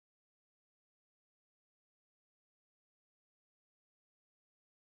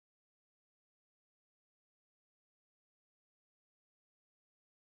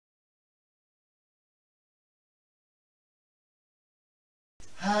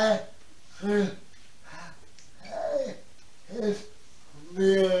had his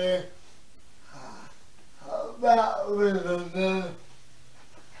feeling about with another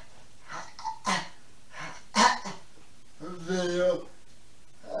video.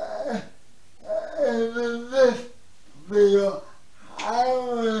 And in this video, I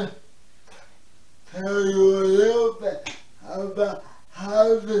want to tell you a little bit about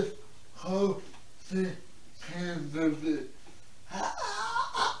how this whole thing came to be.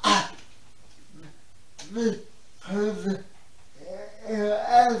 Because in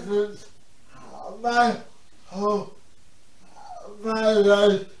essence, my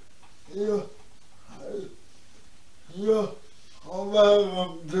life, you're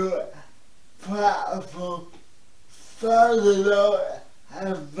welcome to it. Platform started out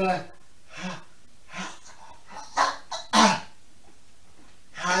as my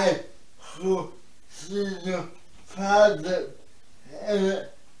high school senior project, and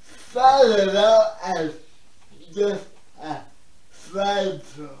it started out as just a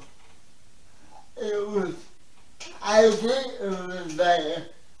slideshow. It was, I think it was like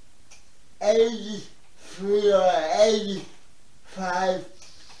 83 or 85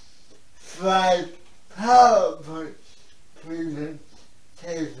 slide PowerPoint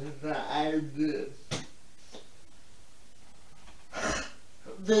presentation that I did.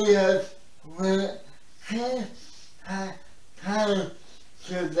 Because when it came time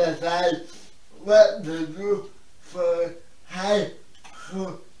to decide what to do for high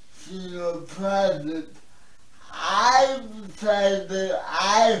school senior project, I decided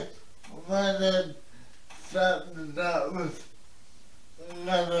I wanted something that was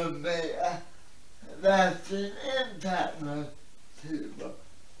gonna make a lasting impact on people.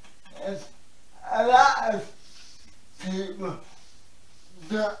 And a lot of people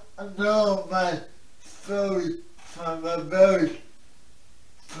don't know my story from a very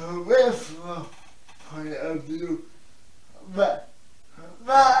peripheral point of view, but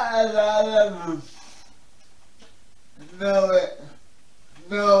not a lot of them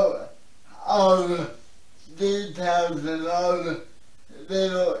know all the details and all the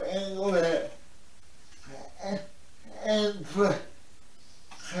little English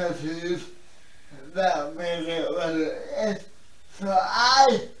intricacies that make it what it is. So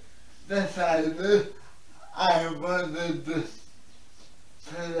I decided I wanted to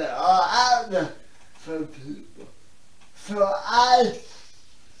put it all out there for people. So I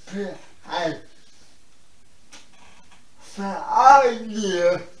spent all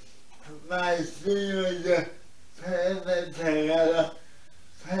year, my senior year, putting it together,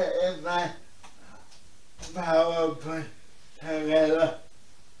 putting my PowerPoint together,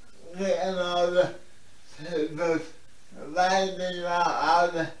 getting all the papers, writing out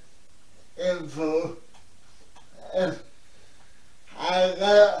all the info. And I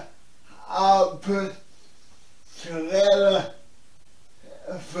got all put together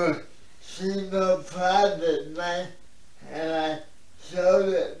for senior project night, and I showed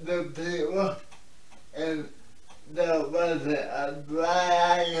it to people, and there wasn't a dry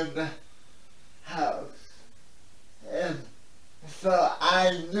eye in the house. And so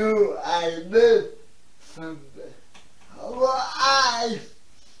I knew I did something. Well, I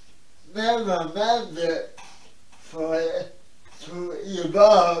never meant it for it to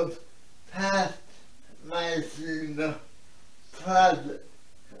evolve past my senior project.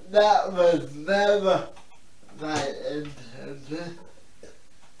 That was never my intention.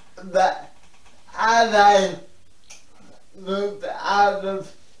 But as I moved out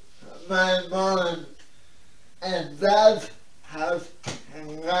of my mom and dad's house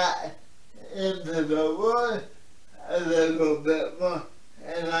and got into the world a little bit more,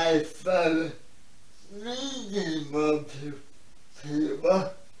 and I started meeting more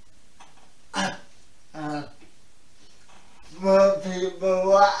people. More people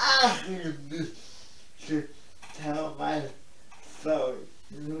were asking me to tell my story,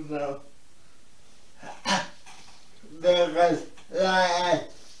 you know. Because, like I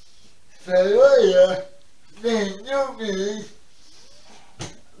said earlier, they knew me,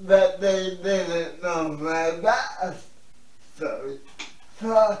 but they didn't know my backstory.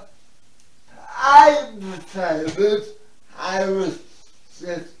 So I decided I was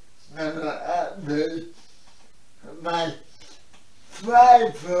just gonna update my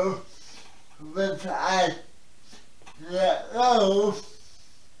slideshow, which I let go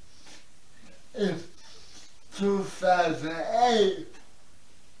in 2008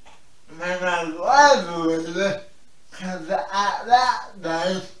 when I graduated, because at that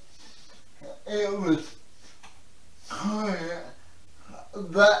time it was current,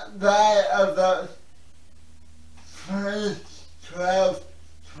 but by about 2012,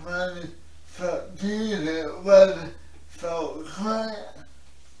 2013 it wasn't so current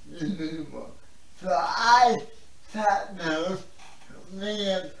anymore. So I sat down, me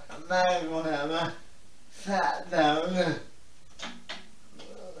and my grandma sat down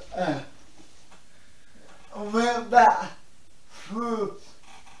and went back through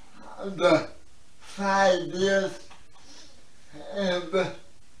the 5 years in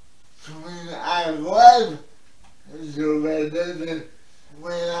between I was graduated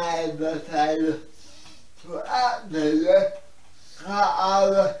when I decided to update it, got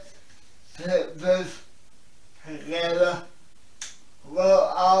all the pictures together,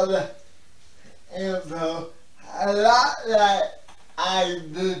 wrote all the info, a lot like I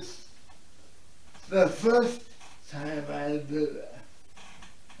did the first time I did it.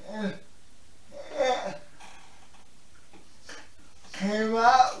 And it came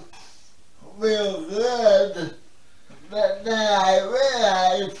out real good, but then I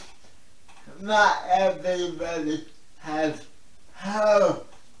realized not everybody has PowerPoint.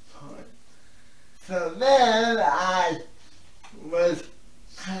 So then I was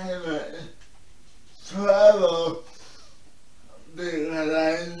kind of in trouble because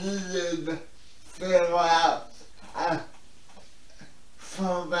I needed to figure out a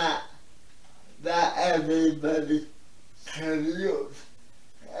format that everybody can use.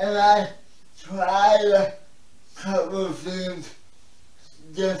 And I tried a couple of things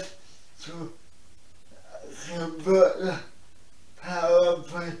just to convert the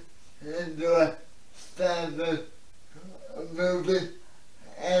PowerPoint into a standard movie,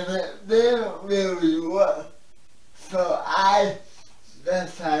 and it didn't really work. So I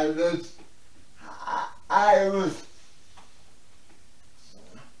decided I was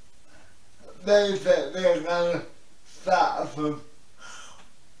basically gonna start from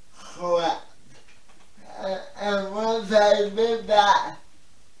scratch. And once I did that,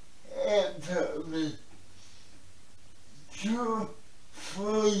 it took me 2-3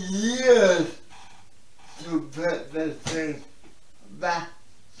 years to put the thing back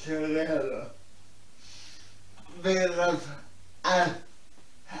together. Because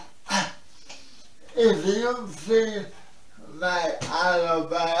if you've seen my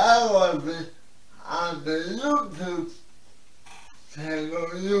autobiography on the YouTube channel,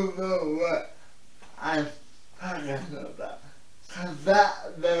 you know what I'm talking about. Because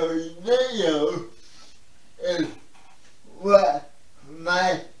that very video is what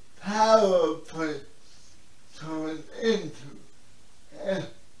my PowerPoint turned into. And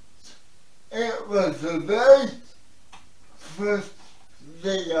it was the very first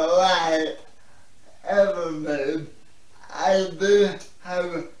video I ever made. I didn't have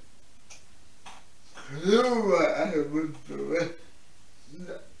a clue what I was doing.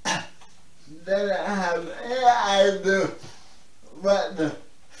 Didn't have any idea what the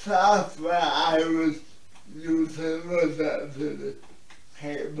software I was using was actually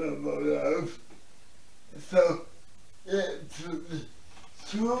capable of. So it took me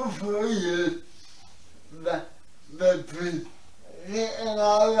 2-3 years between getting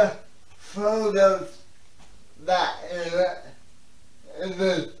all the photos that in it, and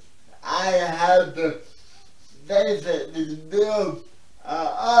then I had to basically build an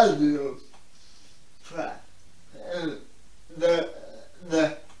audio track. And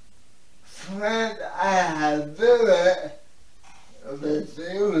the friend I had do it,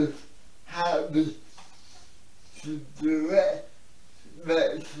 she was happy to do it,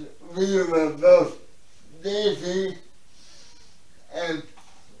 but we were both busy, and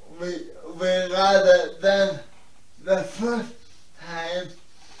we got it done the first time,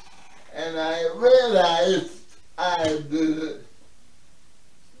 and I realized I didn't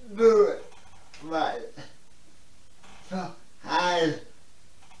do it right. So I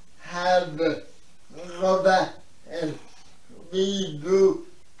had to go back and redo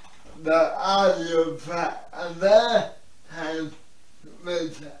the audio track another time,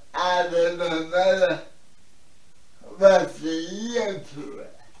 which added another roughly a year to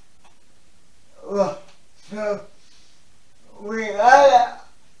it. Well, so I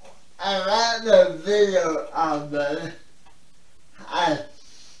got the video on there. I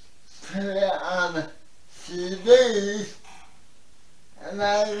put it on CDs, and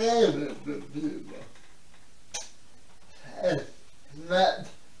I gave it to people. It's not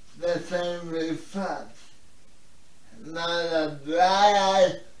the same response. Not a dry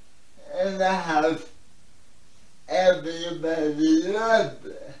eye in the house. Everybody loved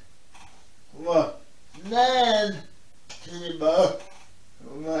it. Well, then people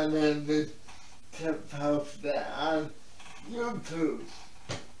wanted me to post it on YouTube.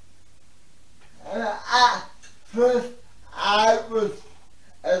 And at first I was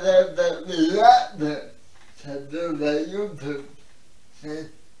and then the reluctant to do the YouTube thing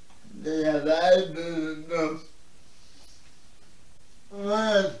because I didn't know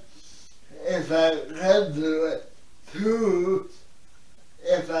one, if I could do it, two,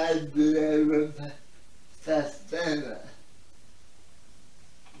 if I'd be able to sustain it.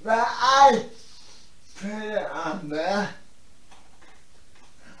 But I put it on there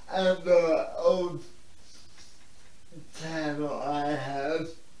and the old channel I have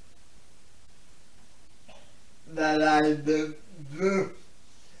that I didn't do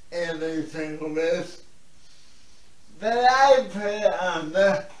anything with, that I put it on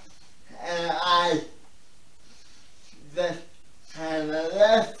there and I just kind of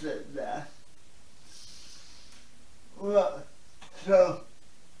left it there. Well, so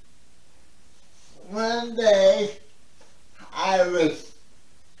one day I was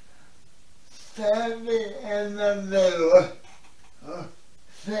standing in the middle,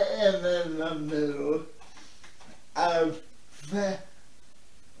 sitting in the middle of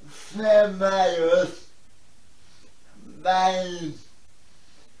miles buying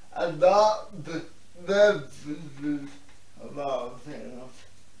adult beverages of all things.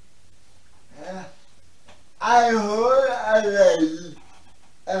 I heard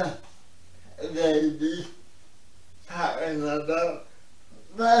a lady talking about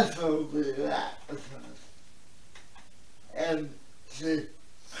muscle relaxers, and she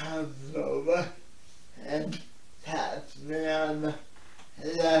comes over and taps me on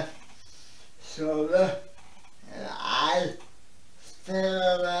the left shoulder, and I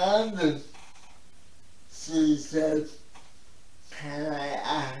stand around and she says, "Can I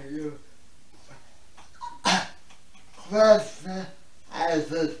ask you a question?" I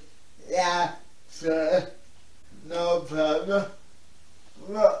said, "Yeah, sure, no problem."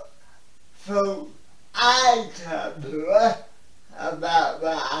 Look, so I talked to her about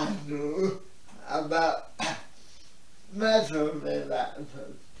what I knew about mental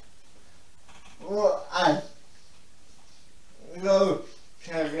relaxers. Well, I go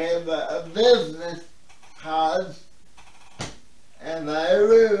to give a business card, and I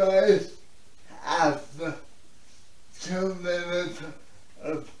realized after 2 minutes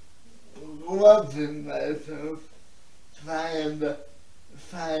of watching myself trying to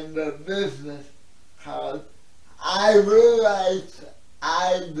find a business card, I realized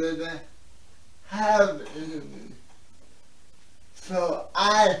I didn't have any. So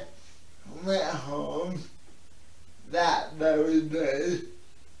I went home that very day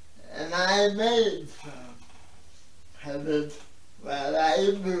and I made some. And it's what I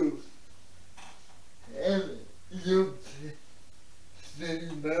do. If you see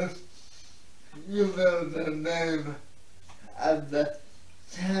this, you know the name of the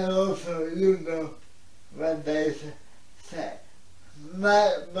channel, so you know what they say. My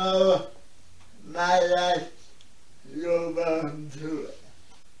life, you're born to it.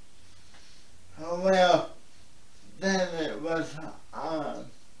 Well, then it was on.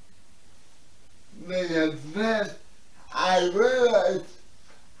 Because then I realized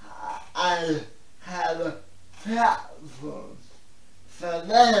I had a platform. So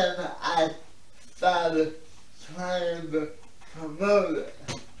then I started trying to promote it.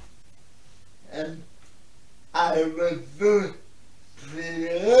 And I was doing pretty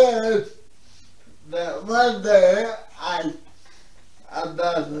good. But one day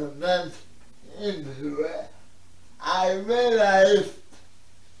about a month into it, I realized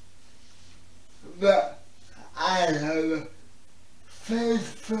that I had a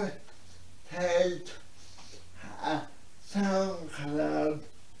Facebook page, a SoundCloud,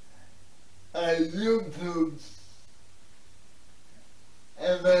 a YouTube,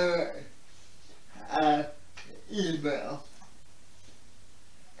 and then an email.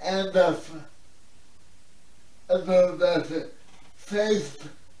 And that's it.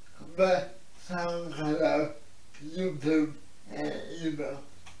 Facebook, SoundCloud, YouTube, and email.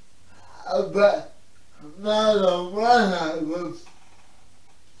 But not one of them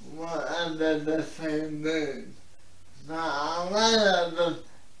were under the same name. Not one of them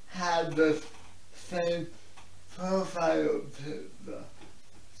had the same profile picture.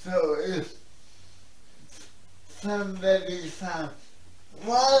 So if somebody found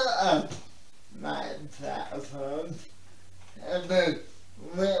one of my platforms and then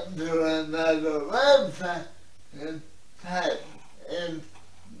went to another website and typed in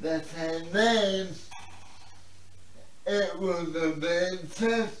the same name, it would have made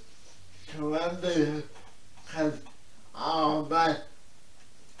sense to understand, because all my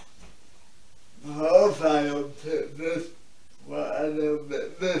profile pictures were a little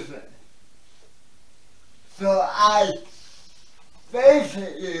bit different. So I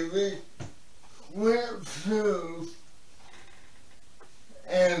basically we went through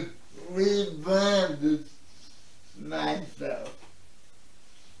and rebranded myself.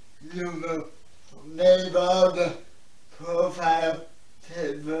 You know, made all the profile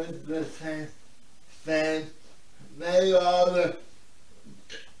pictures the same thing, made all the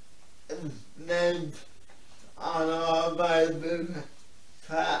names on all my different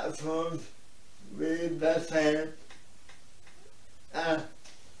platforms read the same.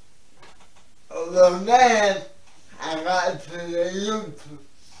 Although then I got to the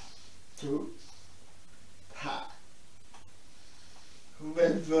YouTube part,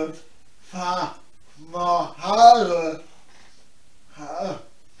 which was far more harder,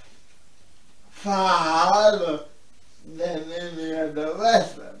 far harder than any of the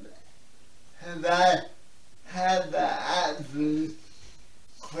rest of it. And I had to actually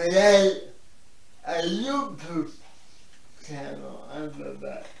create a YouTube channel under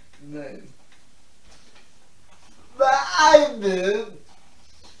that name. But I did,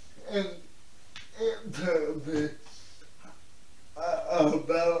 and it took me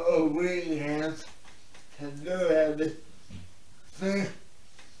about a weekend to do everything.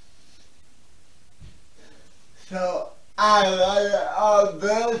 So I got all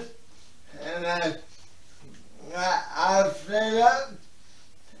this, and I set up,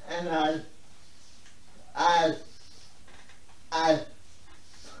 and I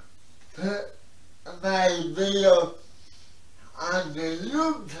put my video on the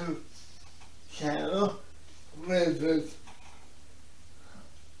YouTube channel, which is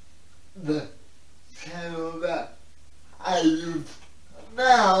the channel that I use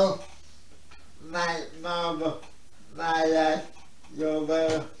now. My mama, my dad, go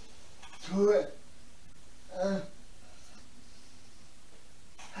there to it.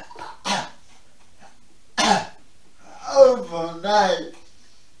 Overnight,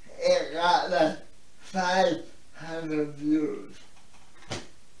 it got like 500 views.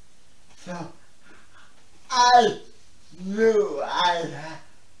 So I knew I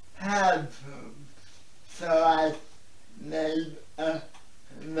had to. So I made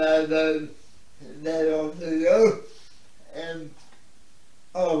another little video, and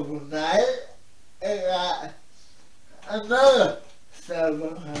overnight it got another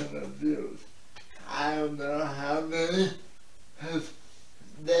 700 views. I don't know how many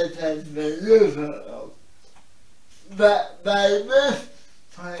this has been used of. But by this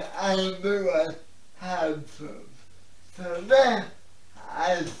point I knew I had to. So then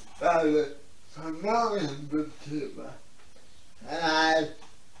I started promoting the tuber. And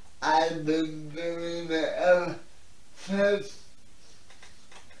I've been doing it ever since.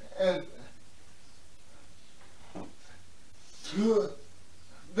 And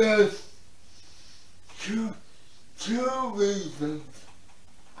there's two reasons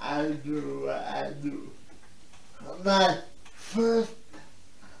I do what I do. My first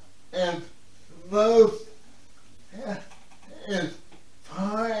and most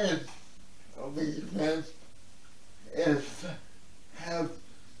important reason is to help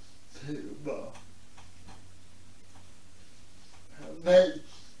people. Make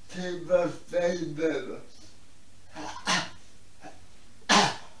people stay better.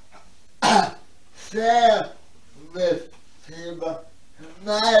 Share with people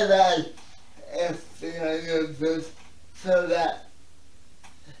my life experiences so that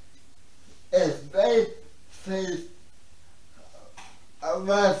if they face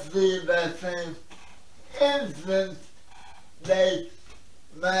roughly the same instance, they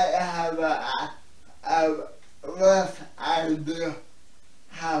might have a rough idea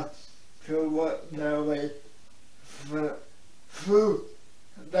how to work their way through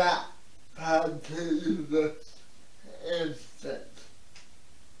that particular instance.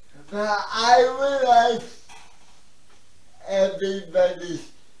 Now I realize everybody's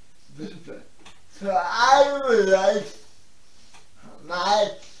different. So I realize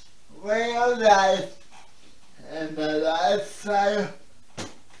my way of life and the lifestyle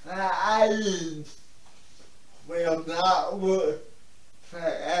that I lead will not work for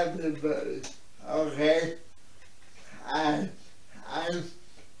everybody, okay? I'm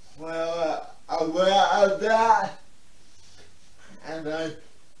well aware of that, and I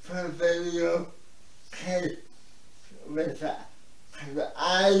perfectly okay with that. Because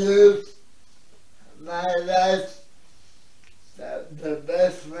I live my life the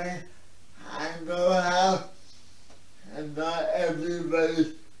best way I know how, and not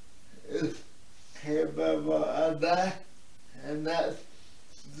everybody is capable of that, and that's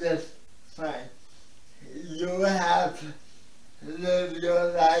just fine. You have to live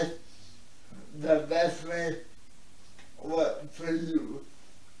your life the best way what for you.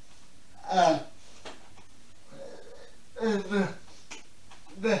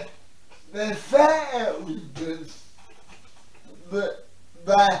 The second reason, but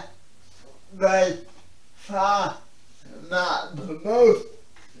by far not the most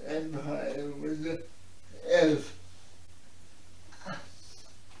important reason, is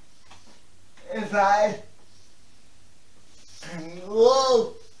if I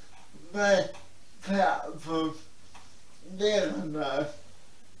control myself from big enough,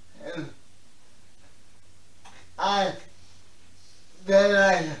 and then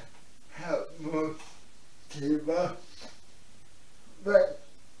I help more people, but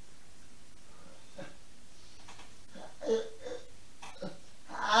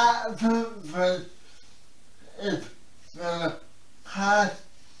I think it's gonna cost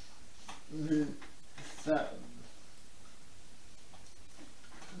me something.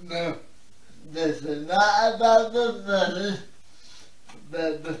 No, this is not about the money,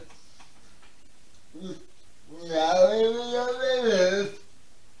 but the reality of it is,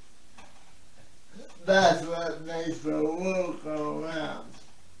 that's what makes the world go around.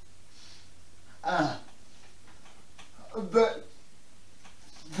 But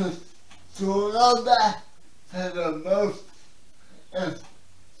to go back to the most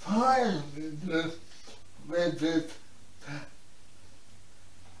important business, which is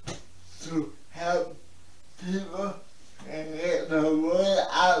to help people and get the word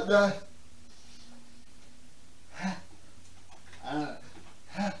out there,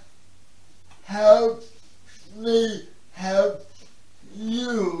 help me help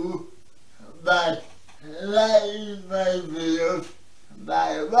you by liking my videos,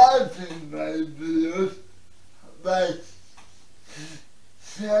 by watching my videos, by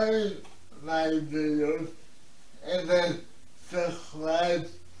sharing my videos, and then subscribe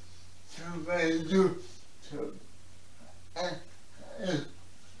to my YouTube. And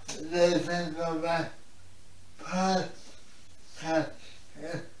listen to my podcast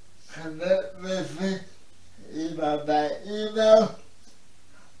and connect with me either by email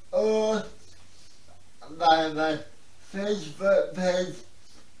or by my Facebook page,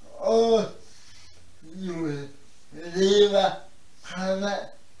 or you will leave a comment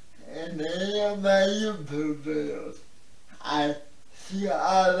in any of my YouTube videos. I see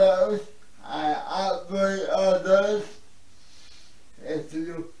all those, I upload all those. If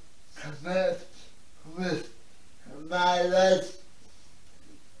you connect with my life,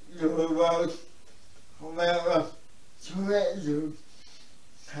 you will whoever you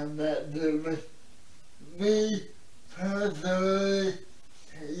connected with me personally.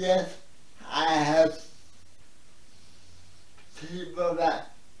 Yes, I have people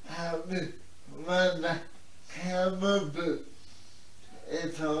that help me run the camera, but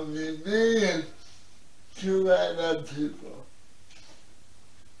it's only me and 2 other people.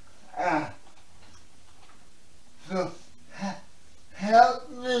 So help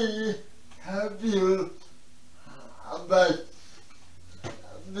me help you by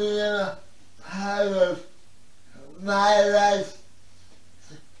being a part of my life.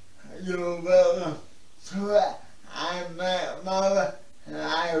 You're welcome to it. I'm Matt Mother, and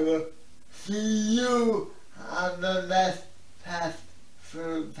I will see you on the next Path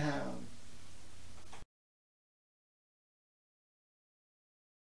Through Town.